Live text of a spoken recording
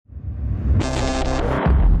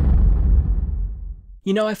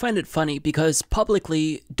You know, I find it funny because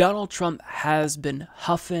publicly, Donald Trump has been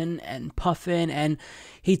huffing and puffing, and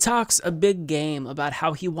he talks a big game about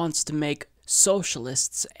how he wants to make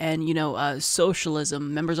socialists and,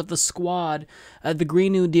 socialism, members of the squad, the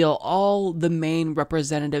Green New Deal, all the main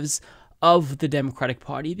representatives of the Democratic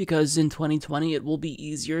Party, because in 2020 it will be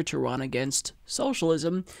easier to run against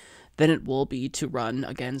socialism than it will be to run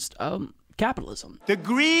against capitalism. The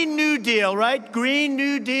Green New Deal, right? Green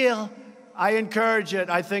New Deal. I encourage it.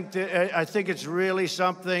 I think it's really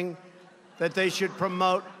something that they should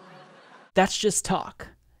promote. That's just talk.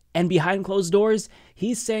 And behind closed doors,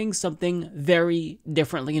 he's saying something very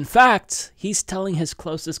differently. In fact, he's telling his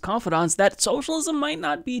closest confidants that socialism might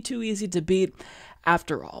not be too easy to beat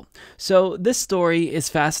after all. So this story is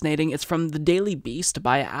fascinating. It's from The Daily Beast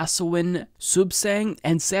by Asawin Subsang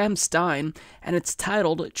and Sam Stein, and it's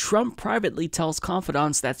titled, "Trump Privately Tells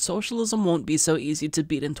Confidants That Socialism Won't Be So Easy to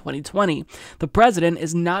Beat in 2020. The president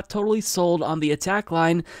is not totally sold on the attack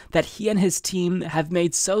line that he and his team have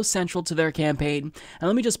made so central to their campaign." And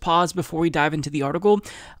let me just pause before we dive into the article.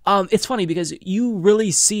 It's funny because you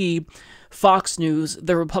really see Fox News,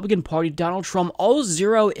 the Republican Party, Donald Trump, all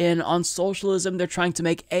zero in on socialism. They're trying to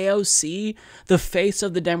make AOC the face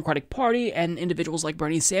of the Democratic Party, and individuals like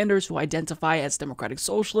Bernie Sanders, who identify as Democratic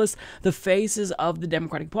Socialists, the faces of the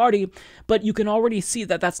Democratic Party. But you can already see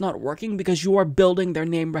that that's not working because you are building their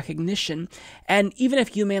name recognition. And even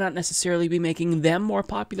if you may not necessarily be making them more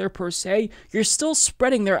popular per se, you're still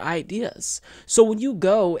spreading their ideas. So when you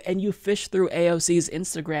go and you fish through AOC's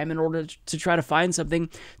Instagram in order to try to find something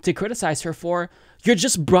to criticize her for, you're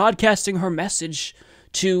just broadcasting her message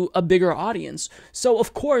to a bigger audience. So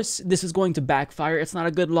of course this is going to backfire. It's not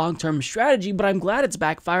a good long-term strategy, but I'm glad it's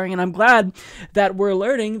backfiring, and I'm glad that we're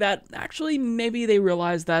learning that actually maybe they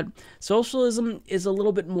realize that socialism is a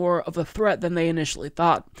little bit more of a threat than they initially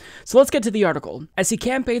thought. So let's get to the article. As he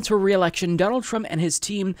campaigns for re-election, Donald Trump and his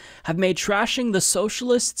team have made trashing the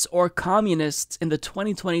socialists or communists in the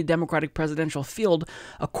 2020 Democratic presidential field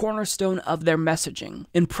a cornerstone of their messaging.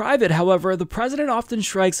 In private, however, the president often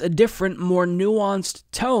strikes a different, more nuanced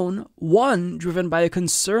tone, one driven by a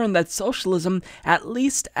concern that socialism, at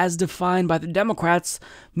least as defined by the Democrats,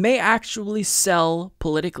 may actually sell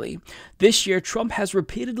politically. This year, Trump has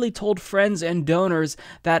repeatedly told friends and donors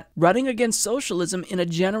that running against socialism in a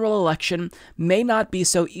general election may not be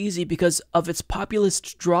so easy because of its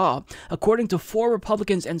populist draw, according to 4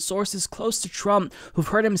 Republicans and sources close to Trump who've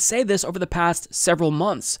heard him say this over the past several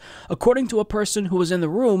months. According to a person who was in the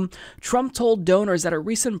room, Trump told donors at a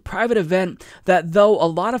recent private event that though a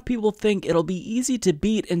lot of people think it'll be easy to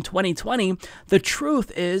beat in 2020, the truth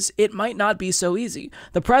is it might not be so easy.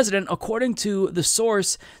 The president, according to the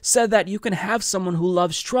source, said that you can have someone who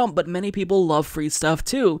loves Trump, but many people love free stuff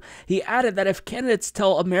too. He added that if candidates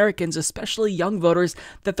tell Americans, especially young voters,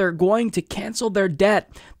 that they're going to cancel their debt,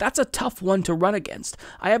 that's a tough one to run against.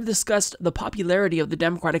 I have discussed the popularity of the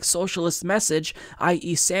Democratic Socialist message,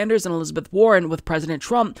 i.e. Sanders and Elizabeth Warren, with President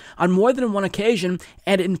Trump on more than one occasion,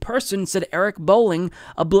 and in person, said Eric Bolling,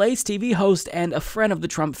 a Blaze TV host and a friend of the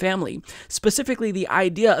Trump family. Specifically, the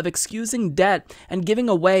idea of excusing debt and giving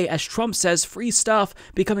away, as Trump says, free stuff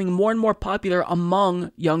becoming more and more popular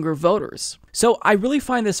among younger voters. So I really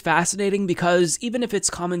find this fascinating because even if it's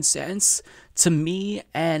common sense to me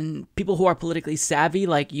and people who are politically savvy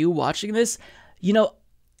like you watching this,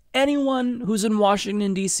 anyone who's in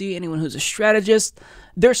Washington, D.C., anyone who's a strategist,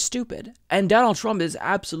 they're stupid. And Donald Trump is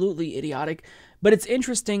absolutely idiotic. But it's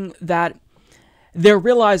interesting that they're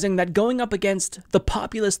realizing that going up against the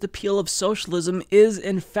populist appeal of socialism is,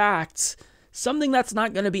 in fact, something that's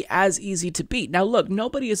not going to be as easy to beat. Now, look,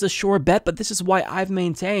 nobody is a sure bet, but this is why I've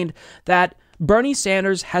maintained that Bernie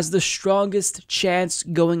Sanders has the strongest chance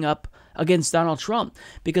going up against Donald Trump.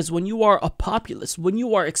 Because when you are a populist, when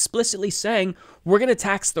you are explicitly saying, we're going to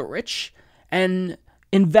tax the rich and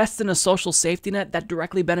invest in a social safety net that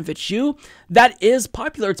directly benefits you, that is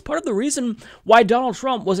popular. It's part of the reason why Donald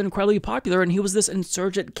Trump was incredibly popular and he was this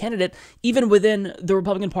insurgent candidate even within the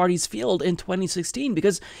Republican Party's field in 2016,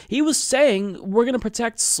 because he was saying, we're going to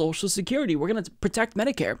protect Social Security, we're going to protect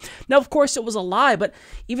Medicare. Now, of course, it was a lie, but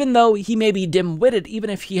even though he may be dim-witted, even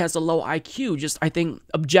if he has a low IQ, just I think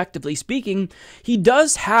objectively speaking, he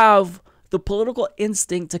does have the political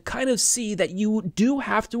instinct to kind of see that you do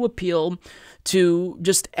have to appeal to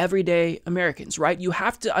just everyday Americans, right? You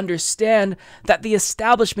have to understand that the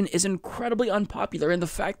establishment is incredibly unpopular, and the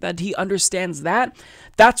fact that he understands that,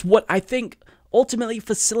 that's what I think ultimately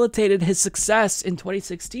facilitated his success in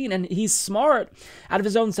 2016. And he's smart out of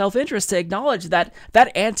his own self-interest to acknowledge that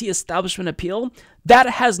that anti-establishment appeal, that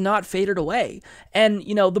has not faded away. And,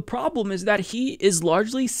 you know, the problem is that he is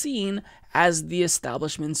largely seen as the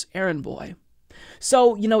establishment's errand boy.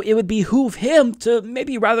 So, you know, it would behoove him to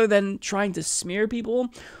maybe, rather than trying to smear people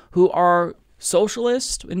who are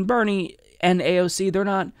socialist, and Bernie and AOC, they're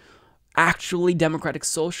not actually democratic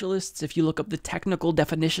socialists. If you look up the technical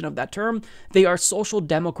definition of that term, they are social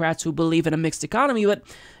democrats who believe in a mixed economy. But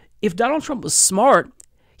if Donald Trump was smart,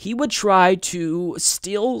 he would try to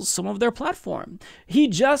steal some of their platform. He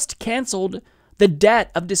just canceled the debt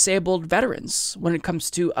of disabled veterans when it comes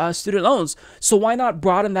to student loans. So why not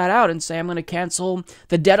broaden that out and say, I'm going to cancel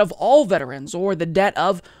the debt of all veterans, or the debt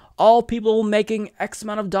of all people making X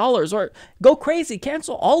amount of dollars, or go crazy,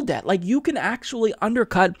 cancel all debt. Like, you can actually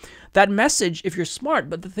undercut that message if you're smart.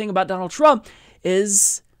 But the thing about Donald Trump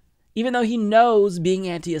is, even though he knows being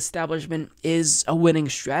anti-establishment is a winning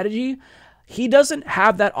strategy, he doesn't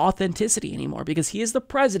have that authenticity anymore, because he is the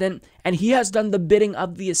president and he has done the bidding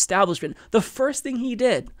of the establishment. The first thing he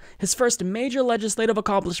did, his first major legislative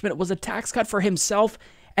accomplishment, was a tax cut for himself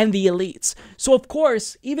and the elites. So of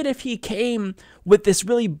course, even if he came with this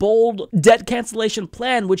really bold debt cancellation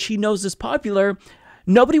plan, which he knows is popular,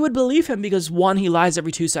 nobody would believe him, because one, he lies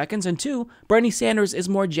every 2 seconds, and two, Bernie Sanders is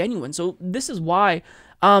more genuine. So this is why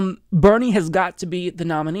Bernie has got to be the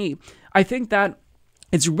nominee. I think that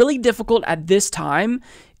it's really difficult at this time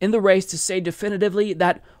in the race to say definitively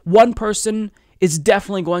that one person is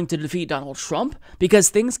definitely going to defeat Donald Trump, because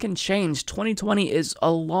things can change. 2020 is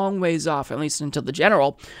a long ways off, at least until the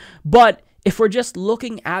general. But if we're just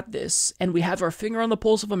looking at this and we have our finger on the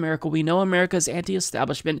pulse of America, we know America's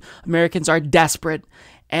anti-establishment, Americans are desperate,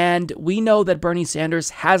 and we know that Bernie Sanders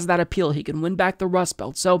has that appeal. He can win back the Rust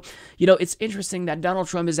Belt. So, you know, it's interesting that Donald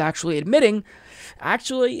Trump is actually admitting,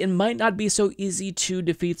 actually, it might not be so easy to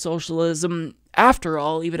defeat socialism after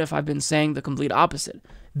all, even if I've been saying the complete opposite.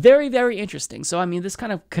 Very, very interesting. So, I mean, this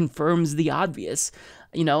kind of confirms the obvious.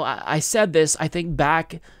 You know, I said this, I think,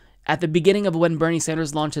 back at the beginning of when Bernie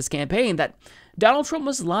Sanders launched his campaign, that Donald Trump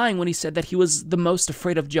was lying when he said that he was the most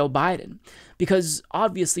afraid of Joe Biden, because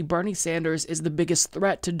obviously Bernie Sanders is the biggest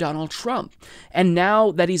threat to Donald Trump. And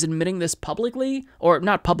now that he's admitting this publicly, or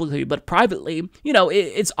not publicly, but privately, you know,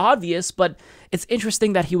 it's obvious, but it's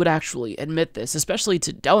interesting that he would actually admit this, especially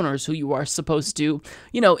to donors who you are supposed to,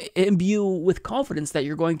 you know, imbue with confidence that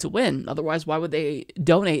you're going to win. Otherwise, why would they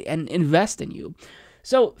donate and invest in you?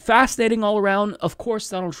 So, fascinating all around. Of course,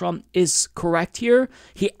 Donald Trump is correct here.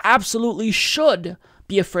 He absolutely should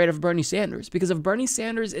be afraid of Bernie Sanders, because if Bernie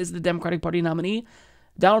Sanders is the Democratic Party nominee,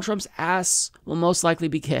 Donald Trump's ass will most likely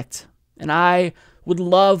be kicked. And I would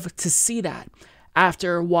love to see that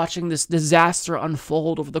after watching this disaster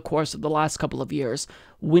unfold over the course of the last couple of years.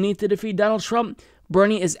 We need to defeat Donald Trump.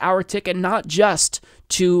 Bernie is our ticket, not just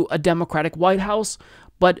to a Democratic White House,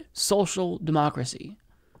 but social democracy.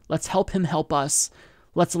 Let's help him help us.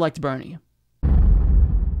 Let's elect Bernie.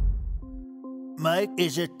 Mike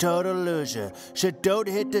is a total loser, so don't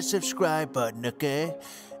hit the subscribe button, okay?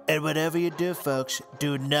 And whatever you do, folks,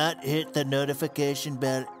 do not hit the notification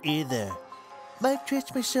bell either. Mike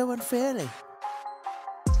treats me so unfairly.